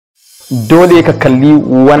dole ka kalli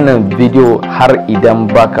wannan bidiyo har idan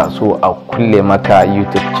baka so a kulle maka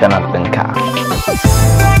YouTube channel ɗinka.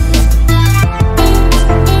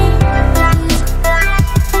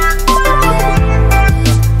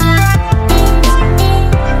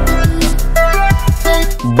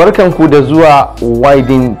 Barkanku da zuwa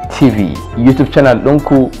WANNAN TV YouTube channel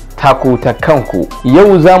ɗinku taku ta kanku.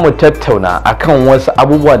 Yau za mu tattauna akan wasu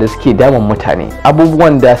abubuwa da suke damun mutane,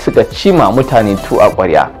 abubuwan da suka cima mutane tu a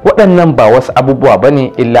ƙwarya. Waɗannan ba wasu abubuwa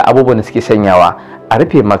bane illa abubuwan da suke sanyawa a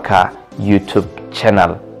rufe maka YouTube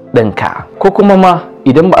channel ɗinka, ko kuma ma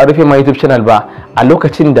idan ba a rufe ma YouTube channel ba, a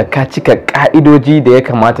lokacin da ka cika ka'idoji da ya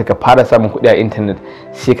kamata ka fara samun kuɗi a internet,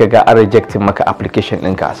 sai ka ga an rejectin maka application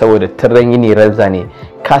ɗinka saboda tarran yini ranza ne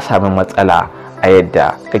ka sami matsala a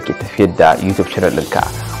yadda kake tafiyar da YouTube channel ɗinka.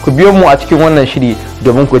 Ku biyo mu a cikin wannan shiri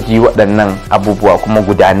domin ku ji waɗannan abubuwa kuma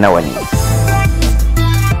guda nawa ne.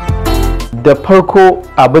 Da farko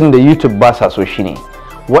abin da YouTube ba sa so shine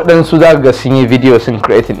waɗansu za ga sun yi video, sun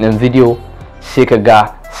creating ɗin video, sai ka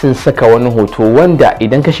ga sun saka wani hoto wanda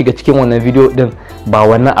idan ka shiga cikin wannan video ɗin ba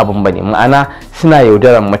wannan abin bane, ma'ana suna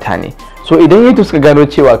yaudaran mutane. So idan YouTube suka gano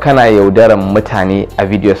cewa kana yaudaran mutane a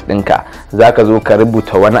videos ɗinka, za ka zo ka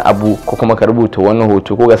rubuta wani abu ko kuma ka rubuta wani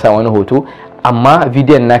hoto ko ka sa wani hoto, amma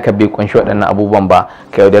bidiyon naka bai kunshi waɗannan abubuwan ba,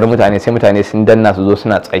 ka yaudari mutane, sai mutane sun danna su zo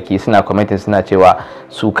suna tsaki, suna commenting, suna cewa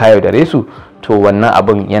su ka yaudare su, to wannan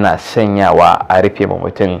abin yana sanyawa a rufe ma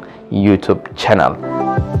mutum YouTube channel.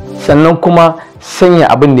 Sannan kuma sanya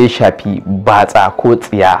abin da ya shafi batsa ko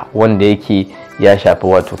tsiya wanda yake ya shafi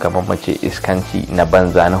wato kamar mace iskanci na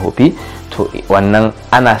banza na hofi, to wannan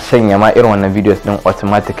ana sanya ma irin wannan videos din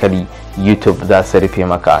automatically YouTube za su rufe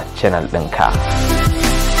maka channel ɗinka.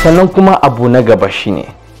 Sannan kuma abu na gaba shine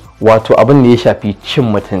wato abin da ya shafi cin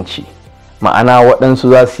mutunci, ma'ana waɗansu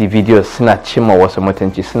za su yi videos suna cimma wasu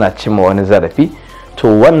mutunci, suna cimma wani zarafi, to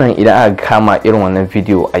wannan idan aka kama irin wannan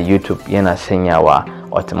video a YouTube yana sanyawa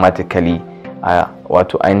automatically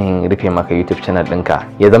wato ainihin rufe maka YouTube channel ɗinka,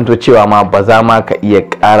 ya zamto cewa ma ba za ma ka iya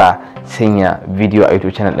ƙara sanya video a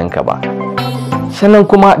YouTube channel ɗinka ba. Sannan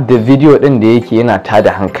kuma da video ɗin da yake yana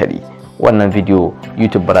tada hankali, wannan video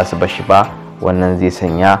YouTube ba za su bashi ba, wannan zai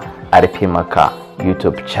sanya a rufe maka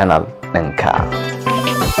YouTube channel ɗinka.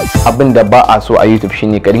 Abin da ba a so a YouTube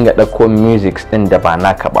shine ka dinga ɗauko music ɗin da ba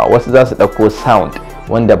naka ba. Wasu za su ɗauko sound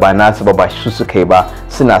wanda ba nasu ba su suka yi ba,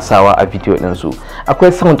 suna sawa a video ɗinsu.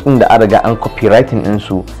 Akwai sound ɗin da an riga an copywriting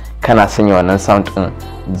ɗinsu, kana sanya wannan sound ɗin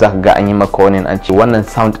za ka ga an yi maka wani an ce wannan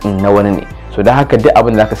sound ɗin na wani ne. So da haka duk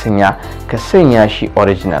abin da ka sanya shi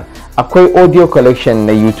original. Akwai audio collection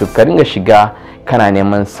na YouTube, ka dinga shiga kana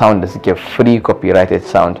neman sound da suke free copyrighted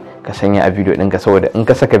sound ka sanya a video ɗinka, saboda in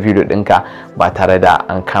ka saka video ɗinka ba tare da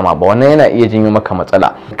an kama ba, wannan yana iya janyo maka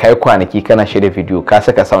matsala. Kai kwanaki kana shirya video ka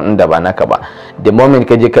saka sound ɗin da ba naka ba, the moment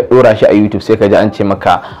ka je ka ɗora shi a YouTube sai ka ji an ce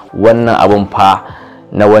maka wannan abun fa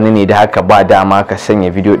na wani ne, da haka ba dama ka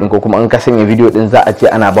sanya video ɗin, ko kuma in ka sanya video ɗin za a ce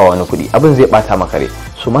ana ba wani kuɗi, abin zai bata maka rai.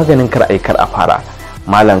 So maganin kar a fara,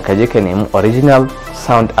 malam ka je ka nemi original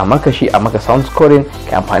sound a maka shi, a maka sound scoring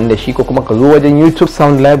ka amfani da shi, ko kuma ka zo wajen YouTube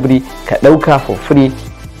sound library ka ɗauka for free,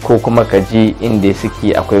 ko kuma ka je inda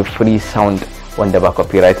suke akwai free sound wanda ba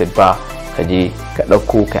copyrighted ba, ka je ka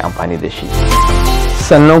ɗauko ka amfani da shi.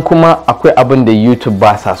 Sannan kuma akwai abin da YouTube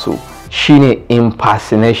ba sa so shine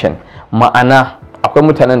impersonation, ma'ana akwai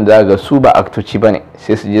mutanen da ga su ba aktoci bane,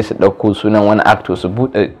 sai su je su ɗauko sunan wani actor su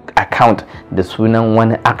buɗe account da sunan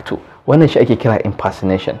wani actor, wannan shi ake kira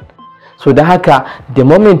impersonation. So da haka the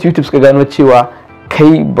moment YouTube suka gano cewa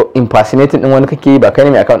kai impersonating din wani kake yi, ba kai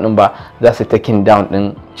ne mai account din ba, za su taking down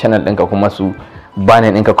din channel ɗinka kuma su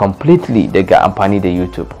banning ɗinka completely daga amfani da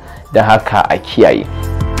YouTube. Da haka a kiyaye.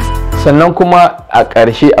 Sannan kuma a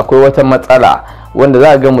ƙarshe akwai wata matsala wanda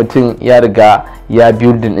za ga mutum ya riga ya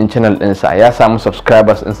building din channel ɗinsa, ya samu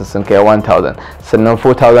subscribers ɗinsa sun kai 1000, sannan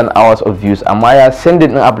 4000 hours of views, amma ya sending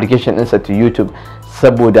din application ɗinsa to YouTube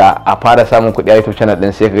saboda a fara samun kuɗi a YouTube channel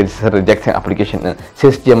ɗin, sai ka ga sun rejecting application ɗin, sai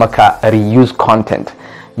su je maka reuse content.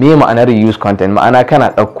 Me ma'anar reuse content? Ma'ana kana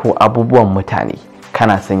ɗauko abubuwan mutane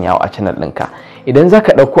kana sanyawa a channel ɗinka. Idan za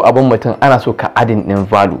ka ɗauko abin mutum ana so ka adin ɗin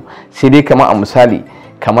value, sai dai kamar a misali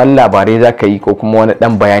kamar labarai za ka yi ko kuma wani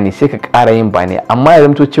ɗan bayani, sai ka ƙara yin bayani, amma ya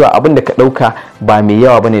zamto cewa abin da ka ɗauka ba mai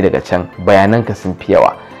yawa bane daga can, bayananka sun fi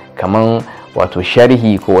yawa, kamar wato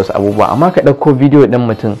sharhi ko wasu abubuwa. Amma ka ɗauko video ɗin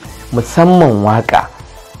mutum, musamman waka,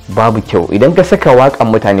 babu kyau idan ka saka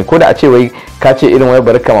wakan mutane, ko da a ce wai ka ce irin wai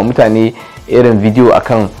bari kama mutane irin video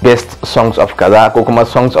akan best songs of kaza ko kuma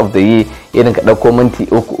songs of the year, irin ka ɗauko minti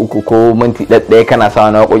uku ko minti ɗaya kana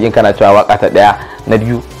sawa na waƙoƙin kana cewa waka ta ɗaya na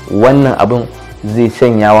biyu, wannan abin zai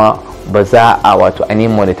sanyawa ba za a wato ainihin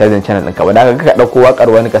monetizing channel ɗinka ba. Da ka ɗauko waƙar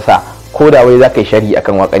wani ka sa ko da wai za ka yi sharhi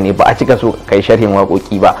akan waka ne ba a cika so ka yi sharhin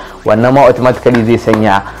waƙoƙi ba, wannan ma automatically zai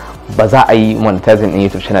sanya ba za a yi monetizing din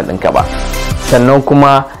YouTube channel ɗinka ba. Sannan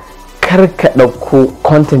kuma kar ka ɗauko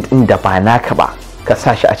content ɗin da ba naka ba ka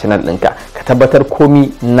sa shi a channel ɗinka, ka tabbatar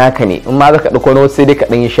komi naka ne. In ma za ka ɗauko na wasu sai dai ka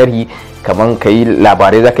ɗan yi sharhi, kaman ka yi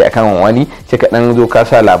labarai za ka yi akan wani, sai ka ɗan zo ka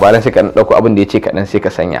sa labaran sai ka ɗan ɗauko abin da ya ce kaɗan sai ka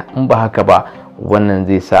sanya. In ba haka ba wannan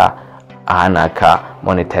zai sa a hana ka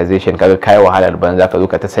monetization, kaga kai wahalar banza ka zo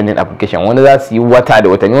ka ta sending application. Wani za su yi wata da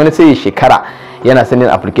watanni, wani sai ya shekara yana sending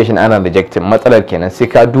application ana rejecting. Matsalar kenan sai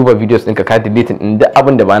ka duba videos ɗinka ka deleting ɗin duk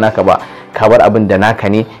abin da ba naka ba, ka bar abin da naka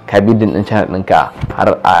ne, ka building ɗin channel ɗinka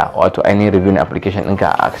har a wato ainihin reviewing application ɗinka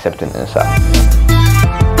a accepting ɗinsa.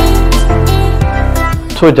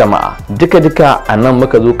 So jama'a, duka a nan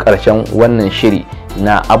muka zo ƙarshen wannan shiri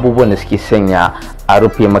na abubuwan da suke sanya a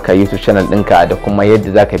rufe maka YouTube channel ɗinka da kuma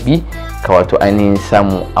yadda za ka bi ka wato ainihin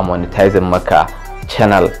samu a monetizing maka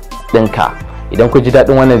channel ɗinka. Idan ku ji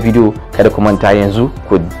daɗin wannan video, kada ku manta yanzu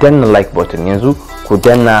ku danna like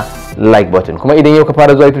button, kuma idan yau ka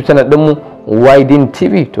fara zuwa YouTube channel ɗinmu YDN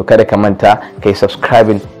TV, to kada ka manta ka yi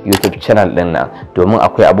subscribing YouTube channel ɗin nan, domin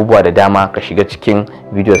akwai abubuwa da dama. Ka shiga cikin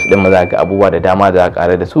videos ɗin mu za ga abubuwa da dama da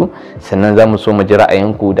ƙare da su, sannan za mu so mu ji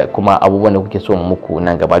ra'ayinku da kuma abubuwan da kuke so mu muku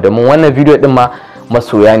nan gaba, domin wannan video ɗin ma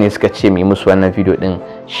masoya ne suka ce mu yi musu wannan video ɗin,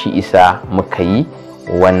 shi isa muka yi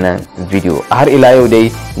wannan video. Har ila yau dai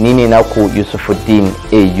ni ne naku Yusufuddin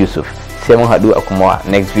A Yusuf, sai mun haɗu a kuma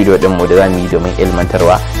next video ɗin mu da za mu yi domin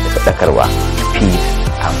ilmantarwa da faɗakarwa. Peace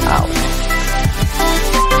and out.